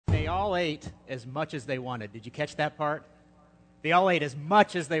all ate as much as they wanted. Did you catch that part? They all ate as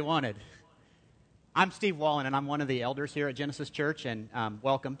much as they wanted. I'm Steve Wallen, and I'm one of the elders here at Genesis Church, and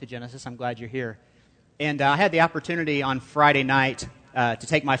welcome to Genesis. I'm glad you're here. And I had the opportunity on Friday night to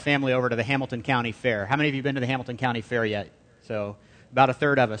take my family over to the Hamilton County Fair. How many of you have been to the Hamilton County Fair yet? So about a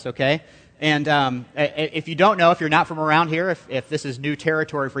third of us, okay? And if you don't know, if you're not from around here, if this is new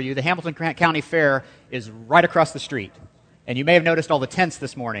territory for you, the Hamilton County Fair is right across the street. And you may have noticed all the tents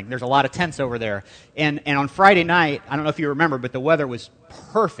this morning. There's a lot of tents over there. And on Friday night, I don't know if you remember, but the weather was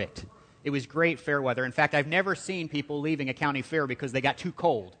perfect. It was great fair weather. In fact, I've never seen people leaving a county fair because they got too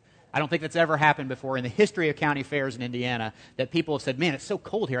cold. I don't think that's ever happened before in the history of county fairs in Indiana that people have said, man, it's so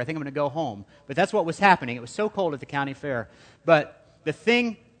cold here, I think I'm going to go home. But that's what was happening. It was so cold at the county fair. But the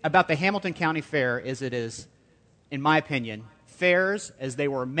thing about the Hamilton County Fair is it is, in my opinion, fairs as they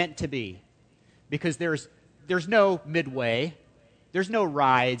were meant to be. Because there's no midway. There's no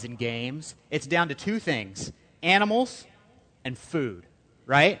rides and games. It's down to two things, animals and food,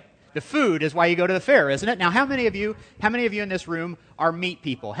 right? The food is why you go to the fair, isn't it? Now, how many of you in this room are meat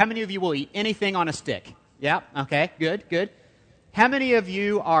people? How many of you will eat anything on a stick? Yeah, okay, good. How many of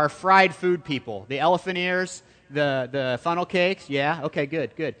you are fried food people? The elephant ears, the funnel cakes? Yeah, okay,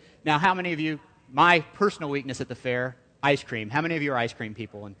 good. Now, how many of you, my personal weakness at the fair, ice cream. How many of you are ice cream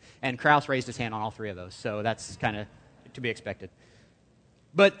people? And Krause raised his hand on all three of those, so that's kind of to be expected.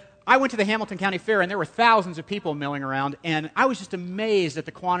 But I went to the Hamilton County Fair, and there were thousands of people milling around, and I was just amazed at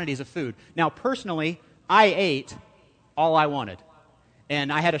the quantities of food. Now, personally, I ate all I wanted.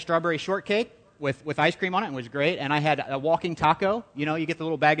 And I had a strawberry shortcake with ice cream on it, and it was great. And I had a walking taco. You know, you get the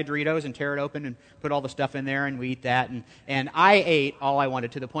little bag of Doritos and tear it open and put all the stuff in there, and we eat that. And I ate all I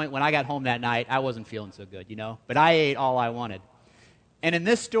wanted to the point when I got home that night, I wasn't feeling so good, you know. But I ate all I wanted. And in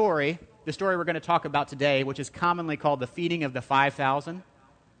this story, the story we're going to talk about today, which is commonly called the feeding of the 5,000,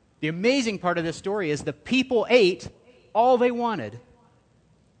 the amazing part of this story is the people ate all they wanted.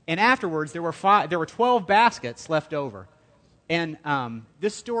 And afterwards, there were 12 baskets left over. And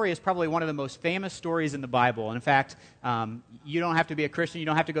this story is probably one of the most famous stories in the Bible. And in fact, you don't have to be a Christian. You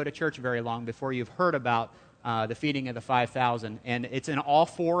don't have to go to church very long before you've heard about the feeding of the 5,000. And it's in all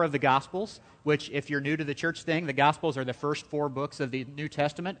four of the Gospels, which, if you're new to the church thing, the Gospels are the first four books of the New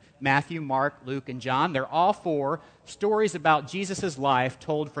Testament: Matthew, Mark, Luke, and John. They're all four stories about Jesus' life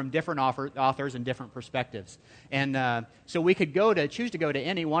told from different authors and different perspectives. And so we could choose to go to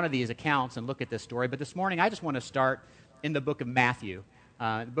any one of these accounts and look at this story. But this morning, I just want to start in the book of Matthew.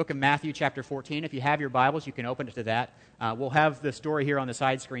 The book of Matthew, chapter 14. If you have your Bibles, you can open it to that. We'll have the story here on the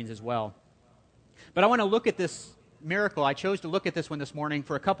side screens as well. But I want to look at this miracle. I chose to look at this one this morning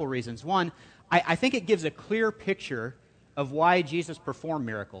for a couple reasons. One, I think it gives a clear picture of why Jesus performed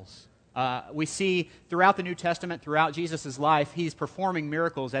miracles. We see throughout the New Testament, throughout Jesus' life, he's performing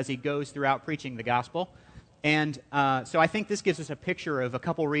miracles as he goes throughout preaching the gospel. And so I think this gives us a picture of a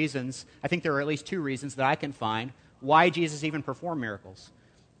couple reasons. I think there are at least two reasons that I can find why Jesus even performed miracles.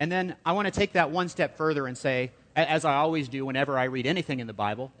 And then I want to take that one step further and say, as I always do whenever I read anything in the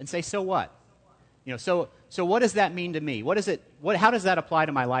Bible, and say, so what? You know, so what does that mean to me? How does that apply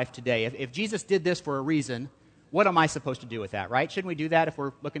to my life today? If Jesus did this for a reason, what am I supposed to do with that, right? Shouldn't we do that if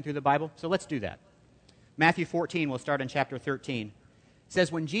we're looking through the Bible? So let's do that. Matthew 14, we'll start in chapter 13. It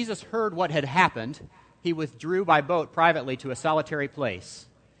says, when Jesus heard what had happened, he withdrew by boat privately to a solitary place.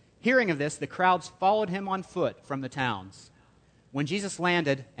 Hearing of this, the crowds followed him on foot from the towns. When Jesus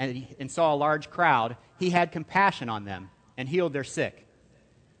landed and saw a large crowd, he had compassion on them and healed their sick.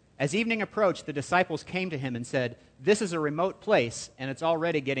 As evening approached, the disciples came to him and said, this is a remote place, and it's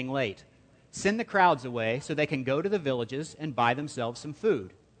already getting late. Send the crowds away so they can go to the villages and buy themselves some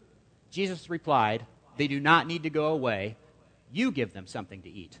food. Jesus replied, they do not need to go away. You give them something to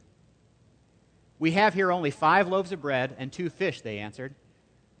eat. We have here only 5 loaves of bread and 2 fish, they answered.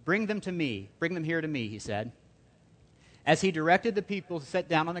 Bring them here to me, he said. As he directed the people to sit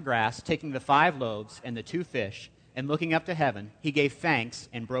down on the grass, taking the 5 loaves and the 2 fish, and looking up to heaven, he gave thanks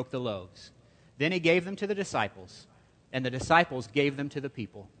and broke the loaves. Then he gave them to the disciples, and the disciples gave them to the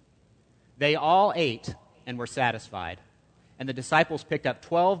people. They all ate and were satisfied, and the disciples picked up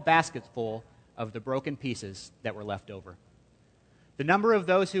 12 baskets full of the broken pieces that were left over. The number of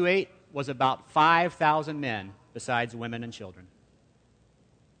those who ate was about 5,000 men, besides women and children.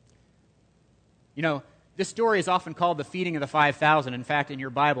 You know, this story is often called the feeding of the 5,000. In fact, in your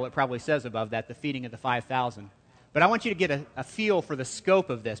Bible, it probably says above that, the feeding of the 5,000. But I want you to get a feel for the scope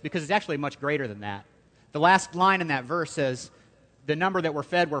of this, because it's actually much greater than that. The last line in that verse says the number that were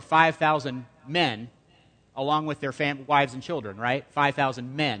fed were 5,000 men, along with their wives and children, right?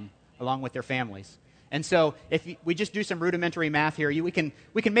 5,000 men, along with their families. And so if we just do some rudimentary math here, we can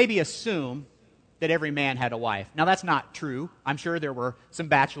maybe assume that every man had a wife. Now, that's not true. I'm sure there were some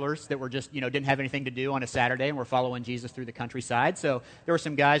bachelors that were just, didn't have anything to do on a Saturday and were following Jesus through the countryside. So there were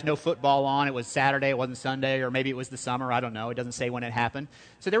some guys, no football on. It was Saturday, it wasn't Sunday, or maybe it was the summer. I don't know. It doesn't say when it happened.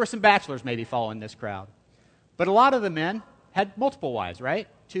 So there were some bachelors maybe following this crowd. But a lot of the men had multiple wives, right?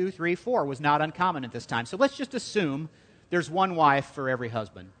 2, 3, 4 was not uncommon at this time. So let's just assume there's one wife for every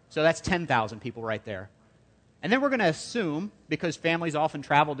husband. So that's 10,000 people right there. And then we're going to assume, because families often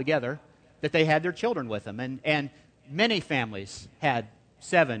travel together, that they had their children with them. And many families had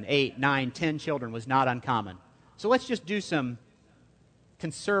 7, 8, 9, 10 children was not uncommon. So let's just do some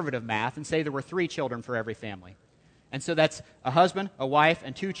conservative math and say there were 3 children for every family. And so that's a husband, a wife,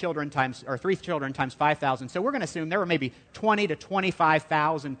 and 3 children times 5,000. So we're going to assume there were maybe 20 to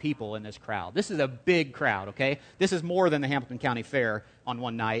 25,000 people in this crowd. This is a big crowd, okay? This is more than the Hamilton County Fair on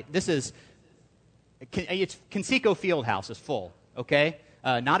one night. It's Conseco Fieldhouse is full, okay?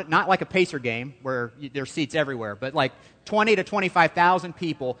 Not like a Pacer game where there's seats everywhere, but like 20 to 25,000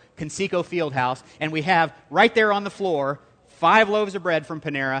 people, Conseco Fieldhouse, and we have right there on the floor 5 loaves of bread from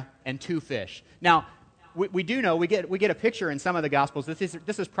Panera and 2 fish. Now, we do know, we get a picture in some of the Gospels that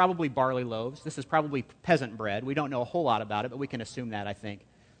this is probably barley loaves. This is probably peasant bread. We don't know a whole lot about it, but we can assume that, I think.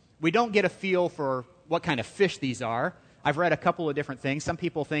 We don't get a feel for what kind of fish these are. I've read a couple of different things. Some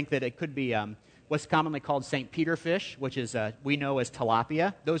people think that it could be what's commonly called St. Peter fish, which is we know as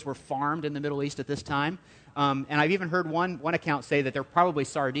tilapia. Those were farmed in the Middle East at this time. And I've even heard one account say that they're probably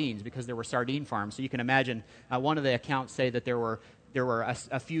sardines because there were sardine farms. So you can imagine one of the accounts say that there were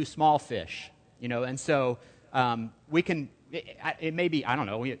a few small fish, and so we can, it may be, I don't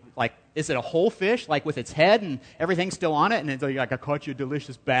know, like, is it a whole fish, like with its head and everything still on it, and it's like, I caught you a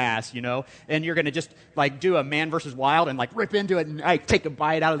delicious bass, and you're going to just, like, do a Man vs. Wild and, like, rip into it and take a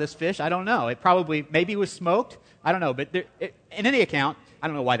bite out of this fish? I don't know. It probably, maybe was smoked. I don't know, but in any account, I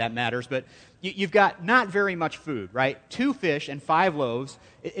don't know why that matters, but you've got not very much food, right? 2 fish and 5 loaves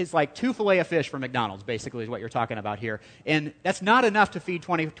is like 2 Filet-O-Fish from McDonald's, basically, is what you're talking about here. And that's not enough to feed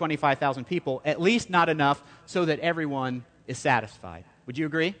 25,000 people, at least not enough so that everyone is satisfied. Would you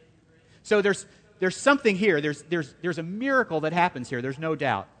agree? So there's something here. There's a miracle that happens here. There's no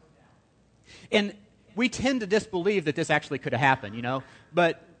doubt. And we tend to disbelieve that this actually could have happened,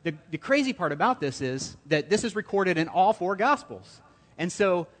 But the crazy part about this is that this is recorded in all 4 Gospels. And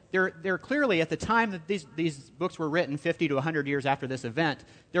so there clearly, at the time that these books were written, 50 to 100 years after this event,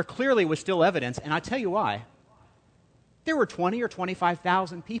 there clearly was still evidence, and I'll tell you why. There were 20 or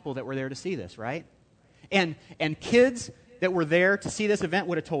 25,000 people that were there to see this, right? And kids that were there to see this event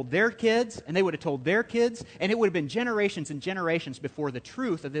would have told their kids, and they would have told their kids, and it would have been generations and generations before the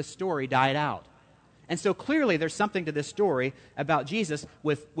truth of this story died out. And so clearly there's something to this story about Jesus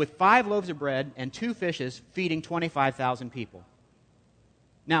with 5 loaves of bread and 2 fishes feeding 25,000 people.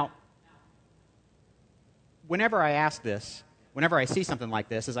 Now, whenever I see something like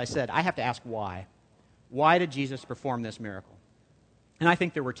this, as I said, I have to ask why. Why did Jesus perform this miracle? And I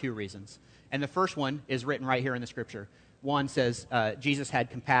think there were 2 reasons. And the first one is written right here in the Scripture. One says Jesus had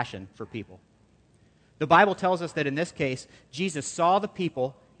compassion for people. The Bible tells us that in this case, Jesus saw the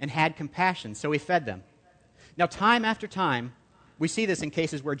people and had compassion, so he fed them. Now, time after time, we see this in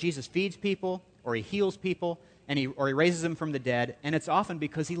cases where Jesus feeds people or he heals people, or he raises them from the dead, and it's often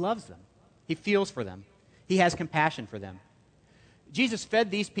because he loves them. He feels for them. He has compassion for them. Jesus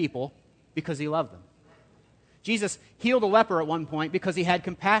fed these people because he loved them. Jesus healed a leper at one point because he had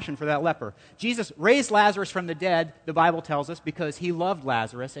compassion for that leper. Jesus raised Lazarus from the dead, the Bible tells us, because he loved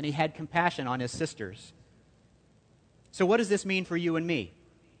Lazarus and he had compassion on his sisters. So what does this mean for you and me?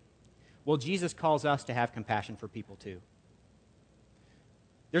 Well, Jesus calls us to have compassion for people too.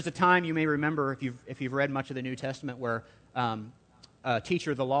 There's a time you may remember, if you've read much of the New Testament, where a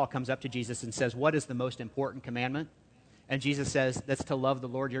teacher of the law comes up to Jesus and says, what is the most important commandment? And Jesus says, that's to love the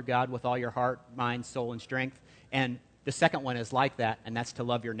Lord your God with all your heart, mind, soul, and strength. And the second one is like that, and that's to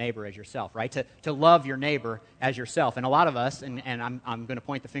love your neighbor as yourself, right? To love your neighbor as yourself. And a lot of us, and I'm going to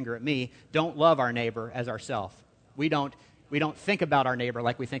point the finger at me, don't love our neighbor as ourself. We don't think about our neighbor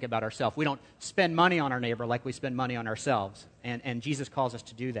like we think about ourselves. We don't spend money on our neighbor like we spend money on ourselves. And Jesus calls us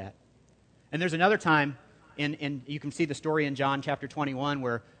to do that. And there's another time, you can see the story in John chapter 21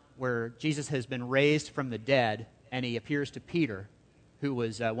 where Jesus has been raised from the dead, and he appears to Peter, who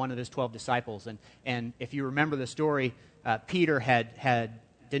was one of his 12 disciples. And if you remember the story, Peter had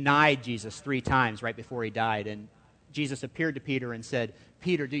denied Jesus 3 times right before he died. And Jesus appeared to Peter and said,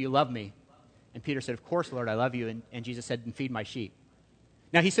 Peter, do you love me? And Peter said, of course, Lord, I love you. And Jesus said, then feed my sheep.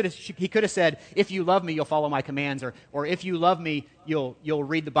 Now, he could have said, if you love me, you'll follow my commands, or if you love me, you'll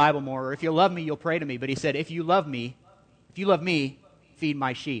read the Bible more, or if you love me, you'll pray to me. But he said, if you love me, feed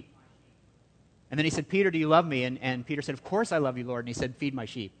my sheep. And then he said, Peter, do you love me? And Peter said, of course I love you, Lord. And he said, feed my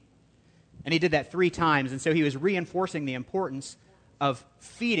sheep. And he did that 3 times, and so he was reinforcing the importance of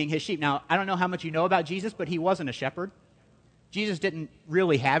feeding his sheep. Now, I don't know how much you know about Jesus, but he wasn't a shepherd. Jesus didn't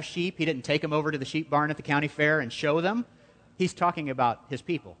really have sheep. He didn't take them over to the sheep barn at the county fair and show them. He's talking about his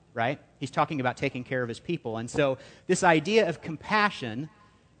people, right? He's talking about taking care of his people. And so this idea of compassion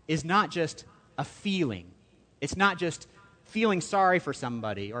is not just a feeling. It's not just feeling sorry for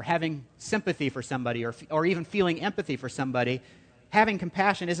somebody or having sympathy for somebody or even feeling empathy for somebody. Having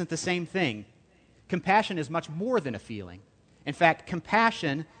compassion isn't the same thing. Compassion is much more than a feeling. In fact,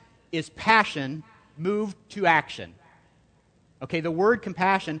 compassion is passion moved to action. Okay, the word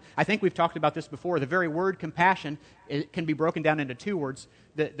compassion, I think we've talked about this before. The very word compassion, it can be broken down into 2 words.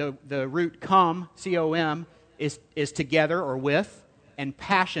 The root com, C-O-M, is together or with, and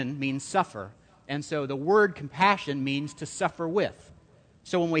passion means suffer. And so the word compassion means to suffer with.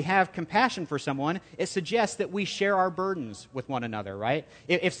 So when we have compassion for someone, it suggests that we share our burdens with one another, right?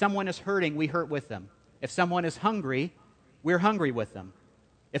 If someone is hurting, we hurt with them. If someone is hungry, we're hungry with them.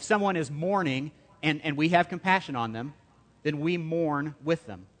 If someone is mourning and we have compassion on them, then we mourn with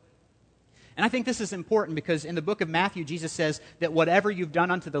them. And I think this is important because in the book of Matthew, Jesus says that whatever you've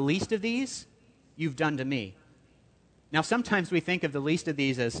done unto the least of these, you've done to me. Now, sometimes we think of the least of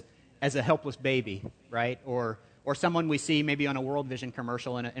these as a helpless baby, right? Or someone we see maybe on a World Vision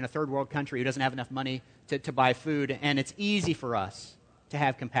commercial in a third world country who doesn't have enough money to buy food. And it's easy for us to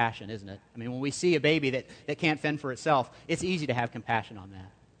have compassion, isn't it? I mean, when we see a baby that can't fend for itself, it's easy to have compassion on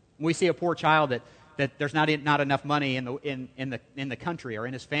that. When we see a poor child that there's not enough money in the country or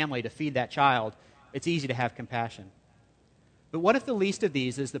in his family to feed that child, it's easy to have compassion. But what if the least of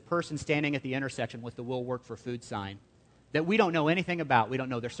these is the person standing at the intersection with the "We'll Work for Food" sign that we don't know anything about? We don't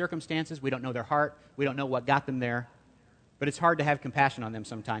know their circumstances. We don't know their heart. We don't know what got them there. But it's hard to have compassion on them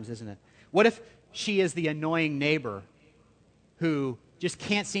sometimes, isn't it? What if she is the annoying neighbor who just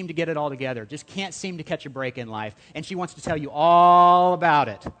can't seem to get it all together, just can't seem to catch a break in life, and she wants to tell you all about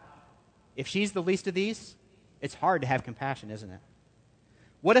it? If she's the least of these, it's hard to have compassion, isn't it?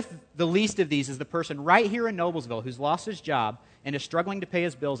 What if the least of these is the person right here in Noblesville who's lost his job and is struggling to pay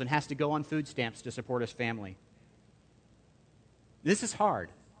his bills and has to go on food stamps to support his family? This is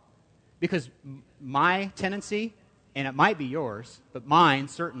hard because my tendency, and it might be yours, but mine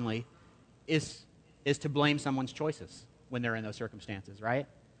certainly, is to blame someone's choices when they're in those circumstances, right?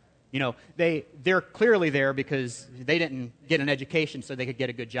 You know, they're clearly there because they didn't get an education so they could get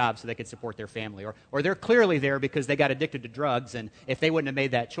a good job so they could support their family. Or they're clearly there because they got addicted to drugs, and if they wouldn't have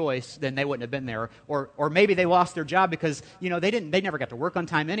made that choice, then they wouldn't have been there. Or maybe they lost their job because, you know, they never got to work on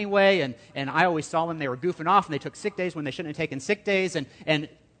time anyway, and I always saw them, they were goofing off, and they took sick days when they shouldn't have taken sick days, and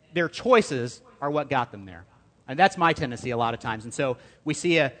their choices are what got them there. And that's my tendency a lot of times. And so we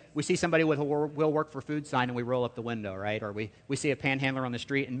see somebody with a "We'll Work for Food" sign and we roll up the window, right? Or we see a panhandler on the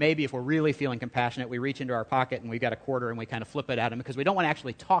street, and maybe if we're really feeling compassionate, we reach into our pocket and we've got a quarter and we kind of flip it at them because we don't want to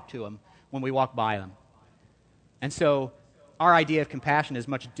actually talk to them when we walk by them. And so our idea of compassion is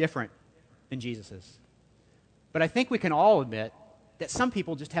much different than Jesus's. But I think we can all admit that some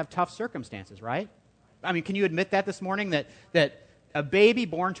people just have tough circumstances, right? I mean, can you admit that this morning, that a baby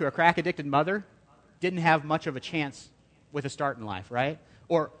born to a crack-addicted mother didn't have much of a chance with a start in life, right?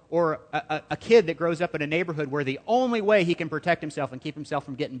 Or a kid that grows up in a neighborhood where the only way he can protect himself and keep himself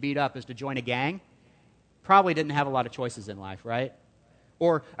from getting beat up is to join a gang, probably didn't have a lot of choices in life, right?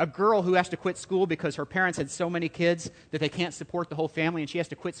 Or a girl who has to quit school because her parents had so many kids that they can't support the whole family and she has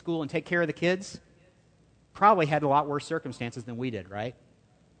to quit school and take care of the kids, probably had a lot worse circumstances than we did, right?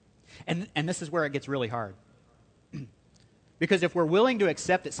 And this is where it gets really hard. Because if we're willing to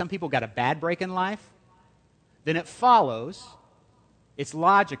accept that some people got a bad break in life, then it follows, it's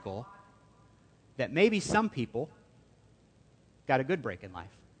logical, that maybe some people got a good break in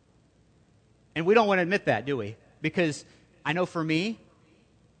life. And we don't want to admit that, do we? Because I know for me,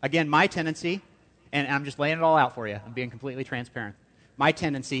 again, my tendency, and I'm just laying it all out for you, I'm being completely transparent. My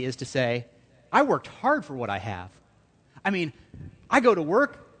tendency is to say, I worked hard for what I have. I mean, I go to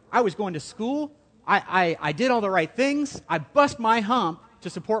work, I was going to school, I did all the right things, I bust my hump to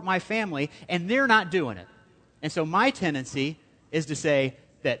support my family, and they're not doing it. And so my tendency is to say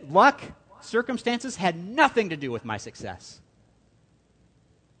that luck, circumstances had nothing to do with my success.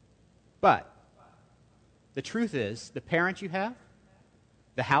 But the truth is, the parents you have,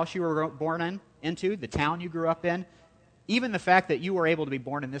 the house you were born into, the town you grew up in, even the fact that you were able to be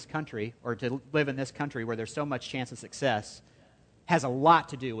born in this country or to live in this country where there's so much chance of success, has a lot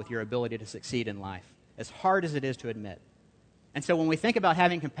to do with your ability to succeed in life, as hard as it is to admit. And so when we think about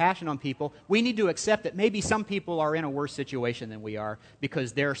having compassion on people, we need to accept that maybe some people are in a worse situation than we are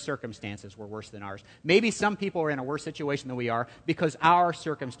because their circumstances were worse than ours. Maybe some people are in a worse situation than we are because our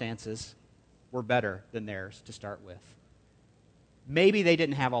circumstances were better than theirs to start with. Maybe they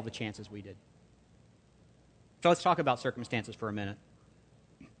didn't have all the chances we did. So let's talk about circumstances for a minute.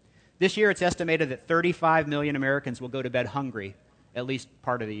 This year, it's estimated that 35 million Americans will go to bed hungry at least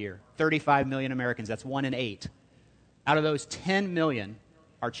part of the year. 35 million Americans, that's 1 in 8. Out of those, 10 million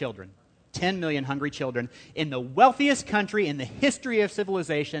are children. 10 million hungry children in the wealthiest country in the history of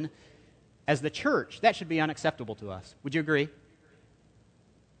civilization. As the church, that should be unacceptable to us. Would you agree?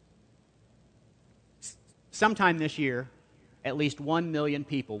 Sometime this year, at least 1 million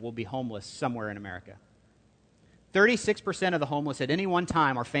people will be homeless somewhere in America. 36% of the homeless at any one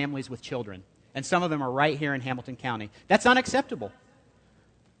time are families with children, and some of them are right here in Hamilton County. That's unacceptable.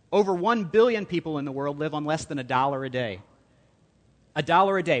 Over 1 billion people in the world live on less than $1 a day.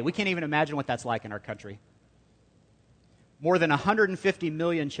 $1 a day. We can't even imagine what that's like in our country. More than 150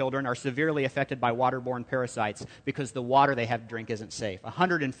 million children are severely affected by waterborne parasites because the water they have to drink isn't safe.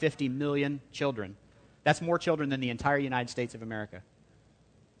 150 million children. That's more children than the entire United States of America.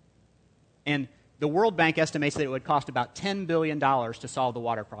 And the World Bank estimates that it would cost about $10 billion to solve the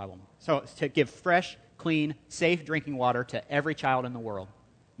water problem. So to give fresh, clean, safe drinking water to every child in the world.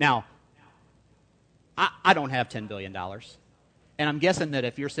 Now, I don't have $10 billion. And I'm guessing that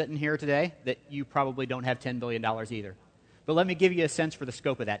if you're sitting here today, that you probably don't have $10 billion either. But let me give you a sense for the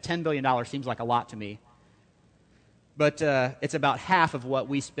scope of that. $10 billion seems like a lot to me. But it's about half of what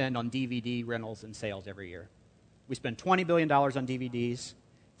we spend on DVD rentals and sales every year. We spend $20 billion on DVDs.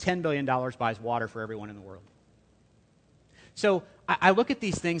 $10 billion buys water for everyone in the world. So I look at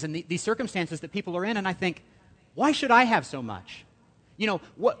these things and these circumstances that people are in, and I think, why should I have so much? You know,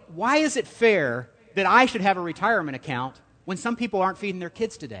 why is it fair that I should have a retirement account when some people aren't feeding their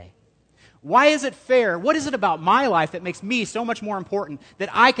kids today? Why is it fair? What is it about my life that makes me so much more important that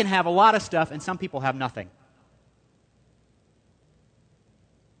I can have a lot of stuff and some people have nothing?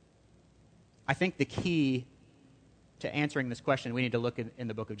 I think the key to answering this question, we need to look in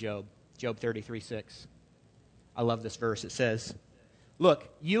the book of Job, Job 33:6. I love this verse. It says, "Look,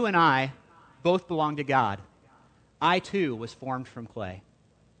 you and I both belong to God. I too was formed from clay."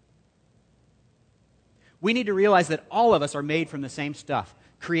 We need to realize that all of us are made from the same stuff.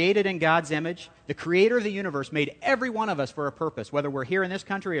 Created in God's image, the creator of the universe made every one of us for a purpose, whether we're here in this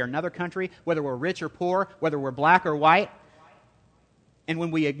country or another country, whether we're rich or poor, whether we're black or white. And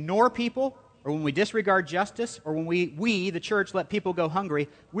when we ignore people, or when we disregard justice, or when we, the church, let people go hungry,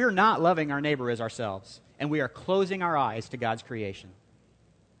 we're not loving our neighbor as ourselves, and we are closing our eyes to God's creation.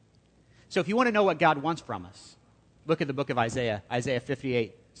 So if you want to know what God wants from us, look at the book of Isaiah, Isaiah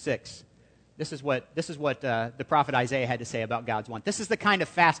 58:6. This is what the prophet Isaiah had to say about God's want. This is the kind of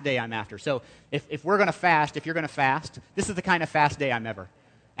fast day I'm after. So if we're going to fast, if you're going to fast, this is the kind of fast day I'm ever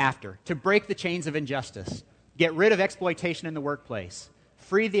after. To break the chains of injustice, get rid of exploitation in the workplace,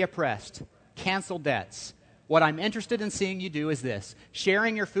 free the oppressed, cancel debts. What I'm interested in seeing you do is this: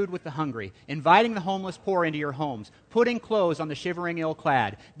 sharing your food with the hungry, inviting the homeless poor into your homes, putting clothes on the shivering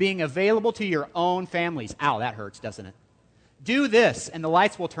ill-clad, being available to your own families. Ow, that hurts, doesn't it? Do this, and the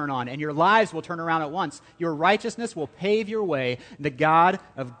lights will turn on, and your lives will turn around at once. Your righteousness will pave your way. The God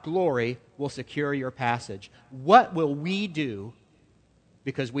of glory will secure your passage. What will we do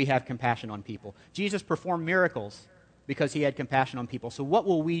because we have compassion on people? Jesus performed miracles because he had compassion on people. So what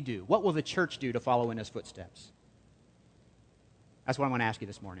will we do? What will the church do to follow in his footsteps? That's what I'm going to ask you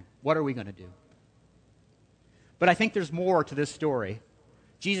this morning. What are we going to do? But I think there's more to this story.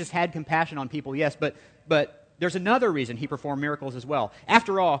 Jesus had compassion on people, yes, but there's another reason he performed miracles as well.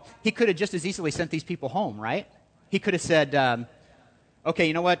 After all, he could have just as easily sent these people home, right? He could have said, okay,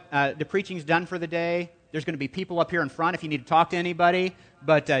 you know what? The preaching's done for the day. There's going to be people up here in front if you need to talk to anybody,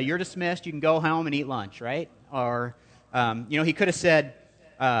 but you're dismissed. You can go home and eat lunch, right? Or he could have said,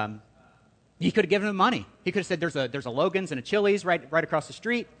 he could have given them money. He could have said, there's a Logan's and a Chili's right across the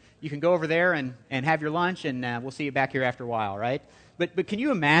street. You can go over there and have your lunch, and we'll see you back here after a while, right? But can you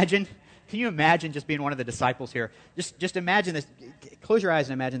imagine? Can you imagine just being one of the disciples here? Just imagine this. Close your eyes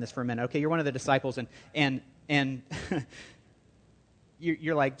and imagine this for a minute. Okay, you're one of the disciples, and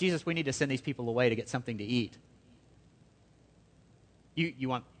you're like, Jesus, we need to send these people away to get something to eat. You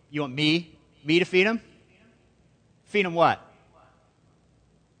want me to feed them? Feed them what?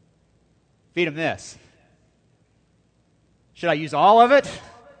 Feed them this. Should I use all of it?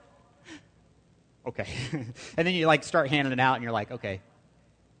 Okay. And then you start handing it out, and you're like, okay.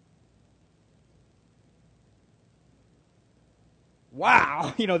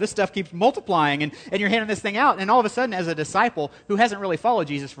 wow, this stuff keeps multiplying, and you're handing this thing out, and all of a sudden, as a disciple who hasn't really followed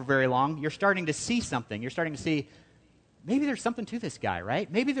Jesus for very long, you're starting to see something. You're starting to see, maybe there's something to this guy,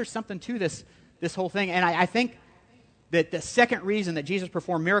 right? Maybe there's something to this whole thing. And I think that the second reason that Jesus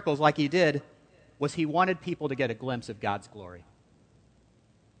performed miracles like he did was he wanted people to get a glimpse of God's glory.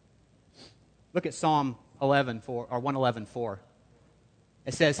 Look at Psalm 111:4.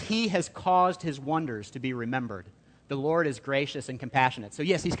 It says, he has caused his wonders to be remembered. The Lord is gracious and compassionate. So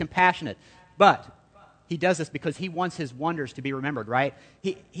yes, he's compassionate, but he does this because he wants his wonders to be remembered, right?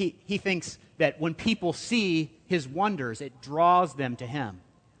 He thinks that when people see his wonders, it draws them to him,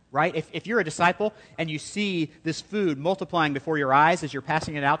 right? If you're a disciple and you see this food multiplying before your eyes as you're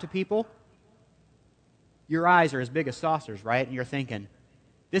passing it out to people, your eyes are as big as saucers, right? And you're thinking,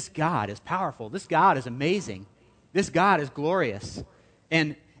 this God is powerful. This God is amazing. This God is glorious.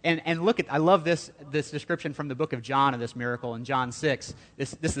 And look at, I love this description from the book of John of this miracle in John 6.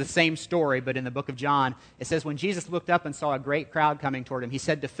 This is the same story, but in the book of John, it says, when Jesus looked up and saw a great crowd coming toward him, he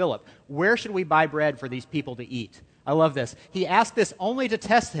said to Philip, where should we buy bread for these people to eat? I love this. He asked this only to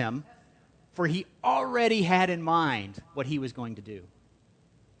test him, for he already had in mind what he was going to do.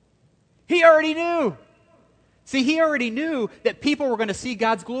 He already knew. See, he already knew that people were going to see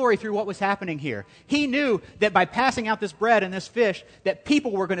God's glory through what was happening here. He knew that by passing out this bread and this fish, that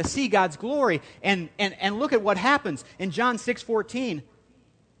people were going to see God's glory. And look at what happens. In John 6:14, it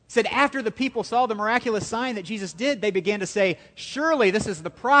said, after the people saw the miraculous sign that Jesus did, they began to say, surely this is the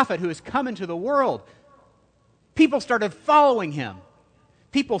prophet who has come into the world. People started following him.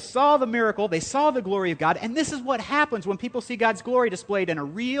 People saw the miracle, they saw the glory of God, and this is what happens when people see God's glory displayed in a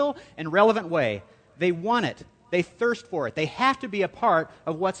real and relevant way. They want it. They thirst for it. They have to be a part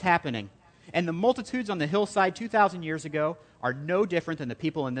of what's happening. And the multitudes on the hillside 2,000 years ago are no different than the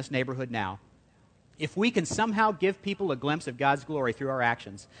people in this neighborhood now. If we can somehow give people a glimpse of God's glory through our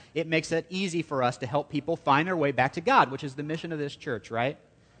actions, it makes it easy for us to help people find their way back to God, which is the mission of this church, right?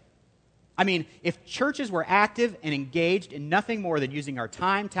 I mean, if churches were active and engaged in nothing more than using our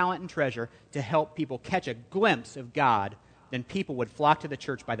time, talent, and treasure to help people catch a glimpse of God, then people would flock to the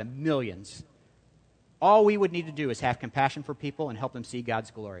church by the millions. All we would need to do is have compassion for people and help them see God's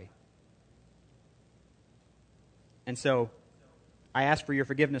glory. And so, I ask for your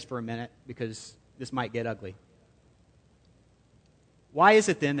forgiveness for a minute because this might get ugly. Why is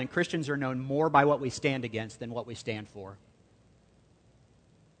it then that Christians are known more by what we stand against than what we stand for?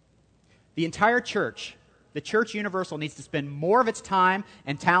 The entire church, the church universal, needs to spend more of its time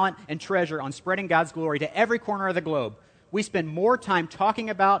and talent and treasure on spreading God's glory to every corner of the globe. We spend more time talking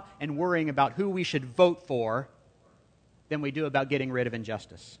about and worrying about who we should vote for than we do about getting rid of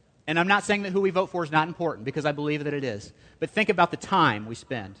injustice. And I'm not saying that who we vote for is not important, because I believe that it is. But think about the time we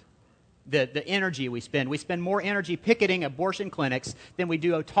spend, the energy we spend. We spend more energy picketing abortion clinics than we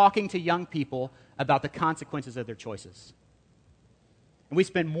do talking to young people about the consequences of their choices. And we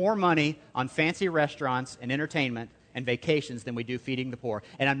spend more money on fancy restaurants and entertainment and vacations than we do feeding the poor.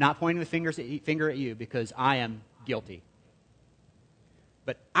 And I'm not pointing the finger at you because I am guilty.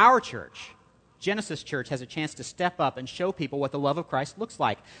 But our church, Genesis Church, has a chance to step up and show people what the love of Christ looks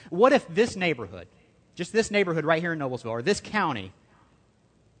like. What if this neighborhood, just this neighborhood right here in Noblesville, or this county,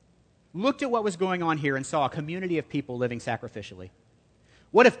 looked at what was going on here and saw a community of people living sacrificially?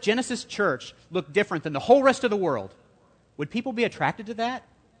 What if Genesis Church looked different than the whole rest of the world? Would people be attracted to that?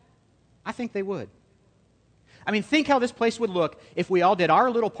 I think they would. I mean, think how this place would look if we all did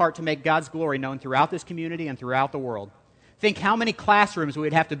our little part to make God's glory known throughout this community and throughout the world. Think how many classrooms we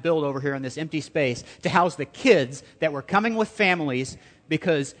would have to build over here in this empty space to house the kids that were coming with families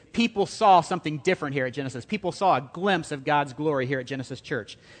because people saw something different here at Genesis. People saw a glimpse of God's glory here at Genesis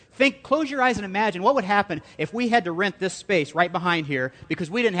Church. Close your eyes and imagine what would happen if we had to rent this space right behind here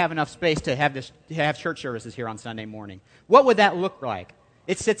because we didn't have enough space to have church services here on Sunday morning. What would that look like?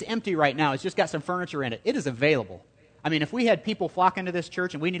 It sits empty right now. It's just got some furniture in it. It is available. I mean, if we had people flock into this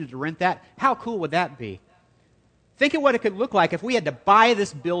church and we needed to rent that, how cool would that be? Think of what it could look like if we had to buy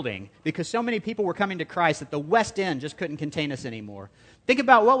this building because so many people were coming to Christ that the West End just couldn't contain us anymore. Think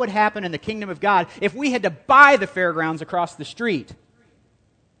about what would happen in the kingdom of God if we had to buy the fairgrounds across the street.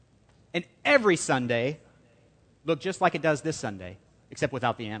 And every Sunday looked just like it does this Sunday, except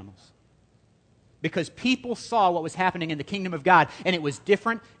without the animals. Because people saw what was happening in the kingdom of God, and it was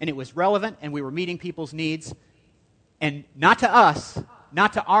different, and it was relevant, and we were meeting people's needs. And not to us,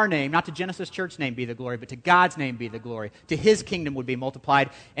 not to our name, not to Genesis Church name be the glory, but to God's name be the glory. To His kingdom would be multiplied,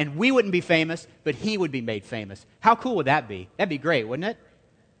 and we wouldn't be famous, but He would be made famous. How cool would that be? That'd be great, wouldn't it?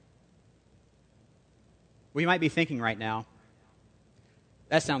 We might be thinking right now,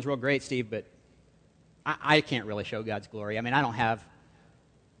 that sounds real great, Steve, but I can't really show God's glory. I mean, I don't have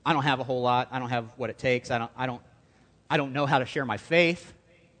a whole lot. I don't have what it takes. I don't know how to share my faith.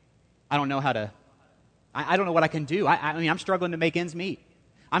 I don't know how to. I don't know what I can do. I mean, I'm struggling to make ends meet.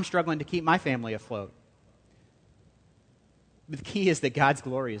 I'm struggling to keep my family afloat. But the key is that God's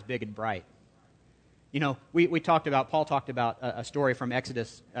glory is big and bright. You know, Paul talked about a story from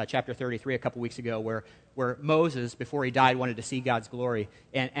Exodus chapter 33 a couple weeks ago where Moses, before he died, wanted to see God's glory.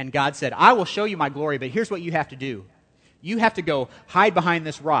 And God said, I will show you my glory, but here's what you have to do. You have to go hide behind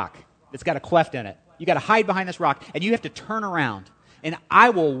this rock that's got a cleft in it. You got to hide behind this rock, and you have to turn around. And I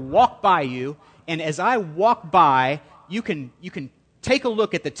will walk by you, and as I walk by, you can take a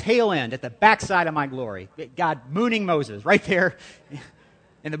look at the tail end, at the backside of my glory. God mooning Moses right there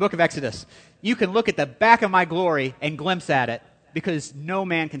in the book of Exodus. You can look at the back of my glory and glimpse at it because no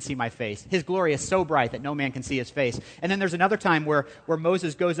man can see my face. His glory is so bright that no man can see his face. And then there's another time where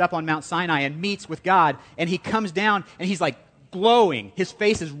Moses goes up on Mount Sinai and meets with God, and he comes down and he's like glowing. His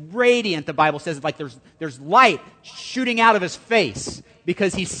face is radiant, the Bible says. Like there's light shooting out of his face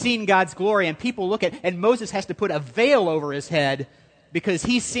because he's seen God's glory. And people look at, and Moses has to put a veil over his head because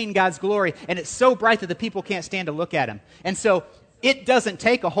he's seen God's glory, and it's so bright that the people can't stand to look at him. And so it doesn't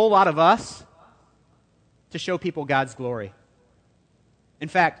take a whole lot of us to show people God's glory. In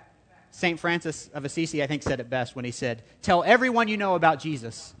fact, St. Francis of Assisi, I think, said it best when he said, tell everyone you know about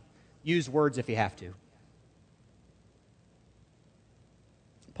Jesus. Use words if you have to.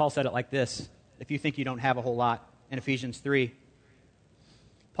 Paul said it like this, if you think you don't have a whole lot, in Ephesians 3.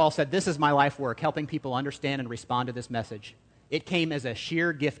 Paul said, this is my life work, helping people understand and respond to this message. It came as a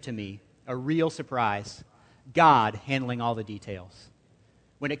sheer gift to me, a real surprise. God handling all the details.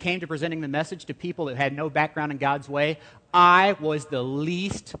 When it came to presenting the message to people that had no background in God's way, I was the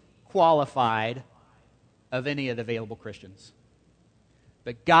least qualified of any of the available Christians.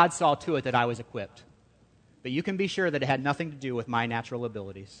 But God saw to it that I was equipped. But you can be sure that it had nothing to do with my natural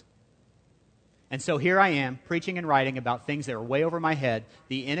abilities. And so here I am, preaching and writing about things that are way over my head,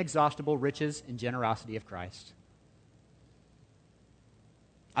 the inexhaustible riches and generosity of Christ.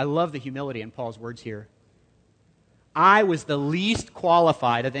 I love the humility in Paul's words here. I was the least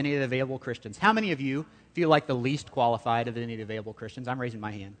qualified of any of the available Christians. How many of you feel like the least qualified of any of the available Christians? I'm raising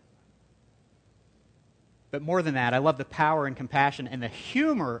my hand. But more than that, I love the power and compassion and the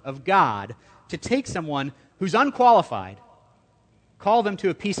humor of God to take someone who's unqualified, call them to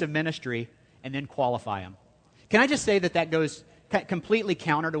a piece of ministry, and then qualify them. Can I just say that goes completely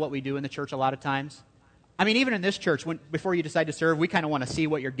counter to what we do in the church a lot of times? I mean, even in this church, before you decide to serve, we kind of want to see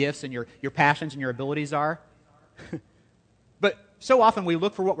what your gifts and your passions and your abilities are. But so often we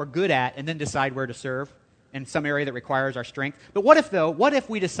look for what we're good at and then decide where to serve in some area that requires our strength. But what if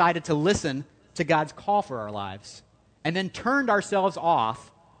we decided to listen to God's call for our lives and then turned ourselves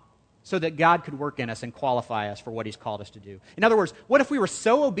off so that God could work in us and qualify us for what He's called us to do? In other words, what if we were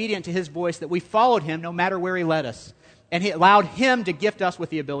so obedient to His voice that we followed Him no matter where He led us, and He allowed Him to gift us with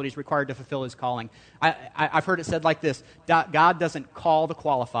the abilities required to fulfill His calling? I've heard it said like this: God doesn't call the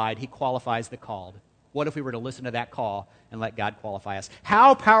qualified, He qualifies the called. What if we were to listen to that call and let God qualify us?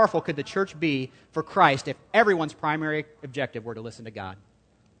 How powerful could the church be for Christ if everyone's primary objective were to listen to God?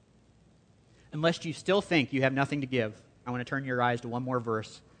 Unless you still think you have nothing to give, I want to turn your eyes to one more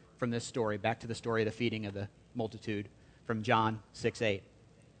verse from this story, back to the story of the feeding of the multitude from John 6:8.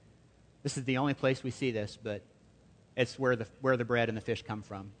 This is the only place we see this, but it's where the bread and the fish come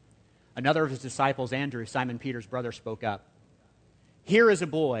from. Another of his disciples, Andrew, Simon Peter's brother, spoke up. Here is a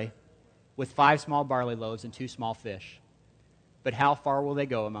boy with 5 small barley loaves and 2 small fish. But how far will they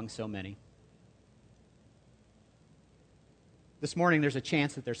go among so many? This morning, there's a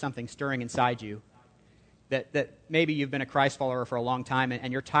chance that there's something stirring inside you, that maybe you've been a Christ follower for a long time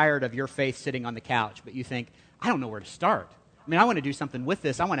and you're tired of your faith sitting on the couch, but you think, I don't know where to start. I mean, I want to do something with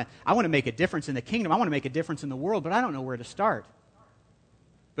this. I want to make a difference in the kingdom. I want to make a difference in the world, but I don't know where to start.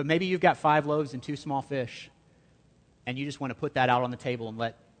 But maybe you've got 5 loaves and 2 small fish, and you just want to put that out on the table and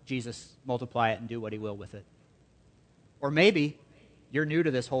let Jesus multiply it and do what He will with it. Or maybe you're new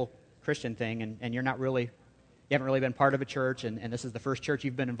to this whole Christian thing, and you haven't really been part of a church, and this is the first church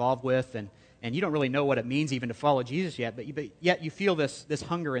you've been involved with, and you don't really know what it means even to follow Jesus yet, but yet you feel this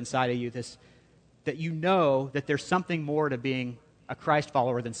hunger inside of you, that you know that there's something more to being a Christ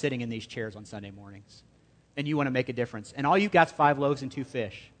follower than sitting in these chairs on Sunday mornings. And you want to make a difference. And all you've got is 5 loaves and 2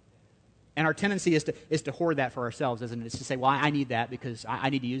 fish. And our tendency is to hoard that for ourselves, isn't it? It's to say, well, I need that because I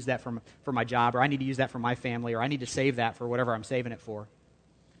need to use that for my job, or I need to use that for my family, or I need to save that for whatever I'm saving it for.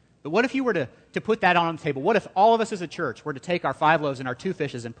 But what if you were to put that on the table? What if all of us as a church were to take our 5 loaves and our 2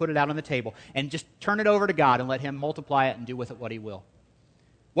 fishes and put it out on the table and just turn it over to God and let Him multiply it and do with it what He will?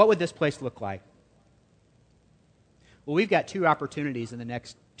 What would this place look like? Well, we've got two opportunities in the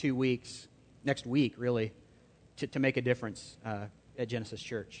next 2 weeks, next week really, to make a difference at Genesis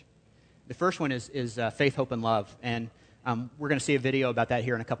Church. The first one is Faith, Hope, and Love, and we're going to see a video about that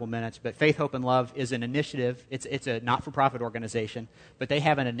here in a couple minutes. But Faith, Hope, and Love is an initiative. It's a not-for-profit organization, but they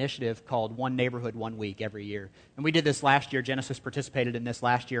have an initiative called One Neighborhood, 1 Week every year. And we did this last year. Genesis participated in this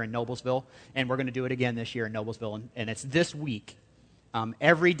last year in Noblesville, and we're going to do it again this year in Noblesville. And it's this week.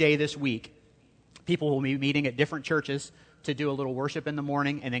 Every day this week, people will be meeting at different churches to do a little worship in the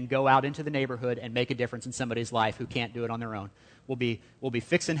morning and then go out into the neighborhood and make a difference in somebody's life who can't do it on their own. We'll be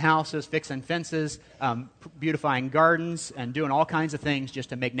fixing houses, fixing fences, beautifying gardens, and doing all kinds of things just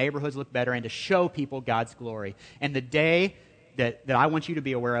to make neighborhoods look better and to show people God's glory. And the day that I want you to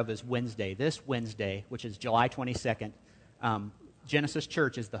be aware of is Wednesday. This Wednesday, which is July 22nd, Genesis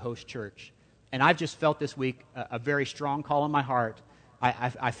Church is the host church. And I've just felt this week a very strong call in my heart.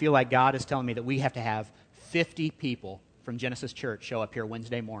 I feel like God is telling me that we have to have 50 people from Genesis Church show up here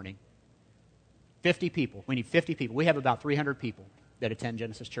Wednesday morning. 50 people. We need 50 people. We have about 300 people that attend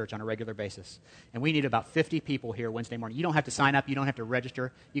Genesis Church on a regular basis. And we need about 50 people here Wednesday morning. You don't have to sign up. You don't have to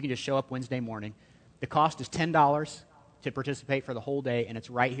register. You can just show up Wednesday morning. The cost is $10 to participate for the whole day, and it's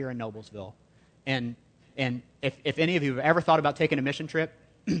right here in Noblesville. And if any of you have ever thought about taking a mission trip,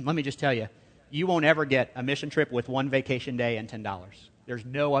 let me just tell you, you won't ever get a mission trip with one vacation day and $10. There's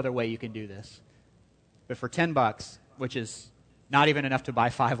no other way you can do this. But for $10, which is not even enough to buy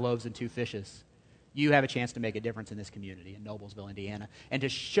 5 loaves and 2 fishes, you have a chance to make a difference in this community in Noblesville, Indiana, and to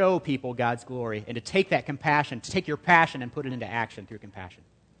show people God's glory and to take that compassion, to take your passion and put it into action through compassion.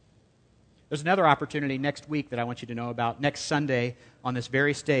 There's another opportunity next week that I want you to know about. Next Sunday on this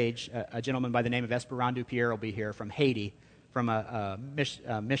very stage, a gentleman by the name of Esperando Pierre will be here from Haiti, from a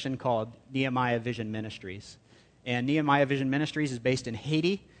mission called Nehemiah Vision Ministries. And Nehemiah Vision Ministries is based in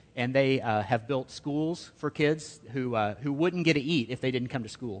Haiti, and they have built schools for kids who wouldn't get to eat if they didn't come to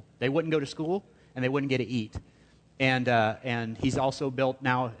school. They wouldn't go to school, and they wouldn't get to eat. And he's also built,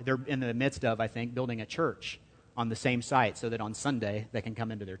 now they're in the midst of, I think, building a church on the same site so that on Sunday they can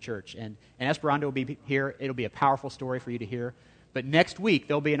come into their church. And Esperando will be here. It'll be a powerful story for you to hear. But next week,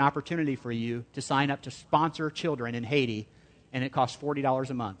 there'll be an opportunity for you to sign up to sponsor children in Haiti, and it costs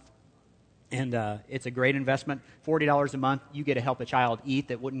 $40 a month. And it's a great investment. $40 a month, you get to help a child eat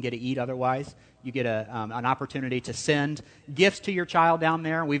that wouldn't get to eat otherwise. You get an opportunity to send gifts to your child down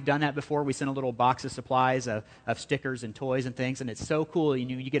there. We've done that before. We sent a little box of supplies of stickers and toys and things, and it's so cool.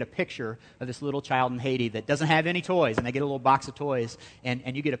 You get a picture of this little child in Haiti that doesn't have any toys, and they get a little box of toys,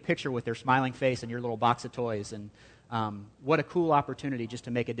 and you get a picture with their smiling face and your little box of toys. And what a cool opportunity just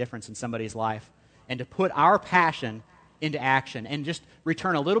to make a difference in somebody's life and to put our passion into action and just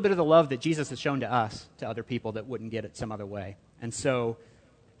return a little bit of the love that Jesus has shown to us to other people that wouldn't get it some other way. And so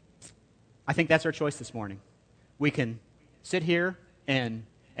I think that's our choice this morning. We can sit here and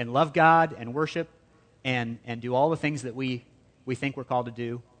love God and worship and do all the things that we think we're called to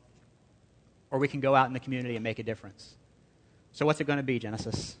do, or we can go out in the community and make a difference. So what's it going to be,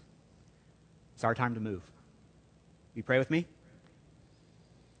 Genesis? It's our time to move. Will you pray with me?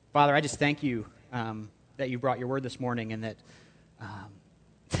 Father, I just thank you that you brought your word this morning and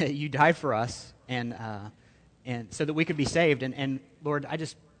that you died for us and so that we could be saved. And Lord, I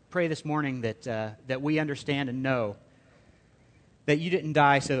just pray this morning that we understand and know that you didn't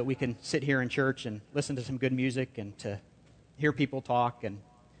die so that we can sit here in church and listen to some good music and to hear people talk and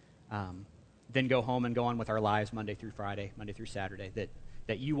then go home and go on with our lives Monday through Friday, Monday through Saturday,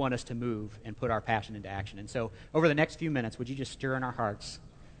 that you want us to move and put our passion into action. And so over the next few minutes, would you just stir in our hearts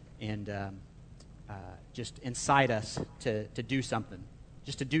and just incite us to do something,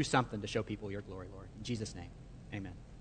 just to do something to show people your glory, Lord. In Jesus' name, amen.